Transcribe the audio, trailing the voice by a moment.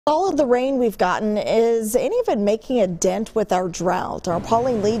All of the rain we've gotten is ain't even making a dent with our drought. Our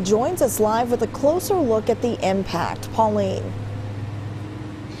Pauline Lee joins us live with a closer look at the impact. Pauline.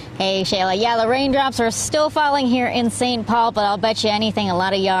 Hey Shayla, yeah, the raindrops are still falling here in St. Paul, but I'll bet you anything, a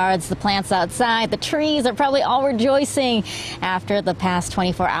lot of yards, the plants outside, the trees are probably all rejoicing after the past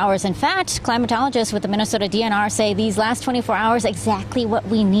 24 hours. In fact, climatologists with the Minnesota DNR say these last 24 hours exactly what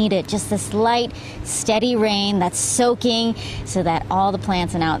we needed. Just this light, steady rain that's soaking so that all the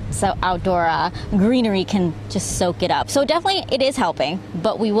plants and outdoor greenery can just soak it up. So definitely it is helping,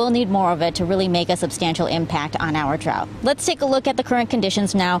 but we will need more of it to really make a substantial impact on our drought. Let's take a look at the current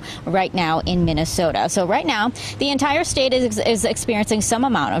conditions right now in Minnesota. So right now, the entire state is experiencing some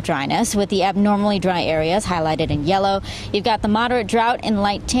amount of dryness, with the abnormally dry areas highlighted in yellow. You've got the moderate drought in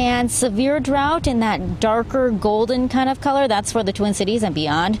light tan, severe drought in that darker golden kind of color. That's for the Twin Cities and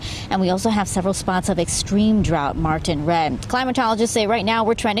beyond. And we also have several spots of extreme drought marked in red. Climatologists say right now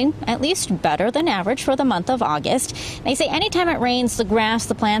we're trending at least better than average for the month of August. They say anytime it rains, the grass,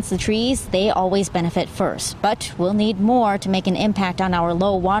 the plants, the trees, they always benefit first. But we'll need more to make an impact on our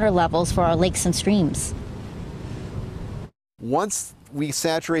low water levels for our lakes and streams. Once we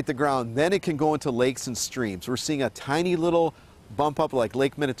saturate the ground, then it can go into lakes and streams. We're seeing a tiny little bump up, like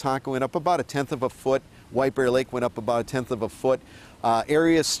Lake Minnetonka went up about 1/10 of a foot. White Bear Lake went up about 1/10 of a foot.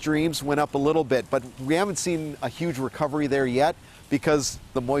 Area streams went up a little bit, but we haven't seen a huge recovery there yet because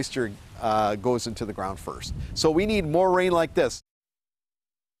the moisture goes into the ground first. So we need more rain like this.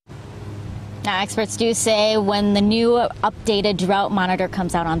 Now, experts do say when the new updated drought monitor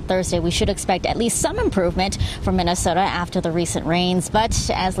comes out on Thursday, we should expect at least some improvement for Minnesota after the recent rains.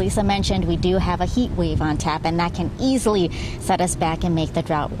 But as Lisa mentioned, we do have a heat wave on tap, and that can easily set us back and make the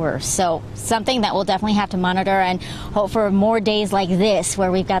drought worse. So something that we'll definitely have to monitor and hope for more days like this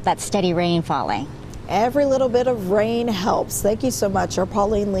where we've got that steady rain falling. Every little bit of rain helps. Thank you so much. Our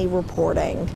Pauline Lee reporting.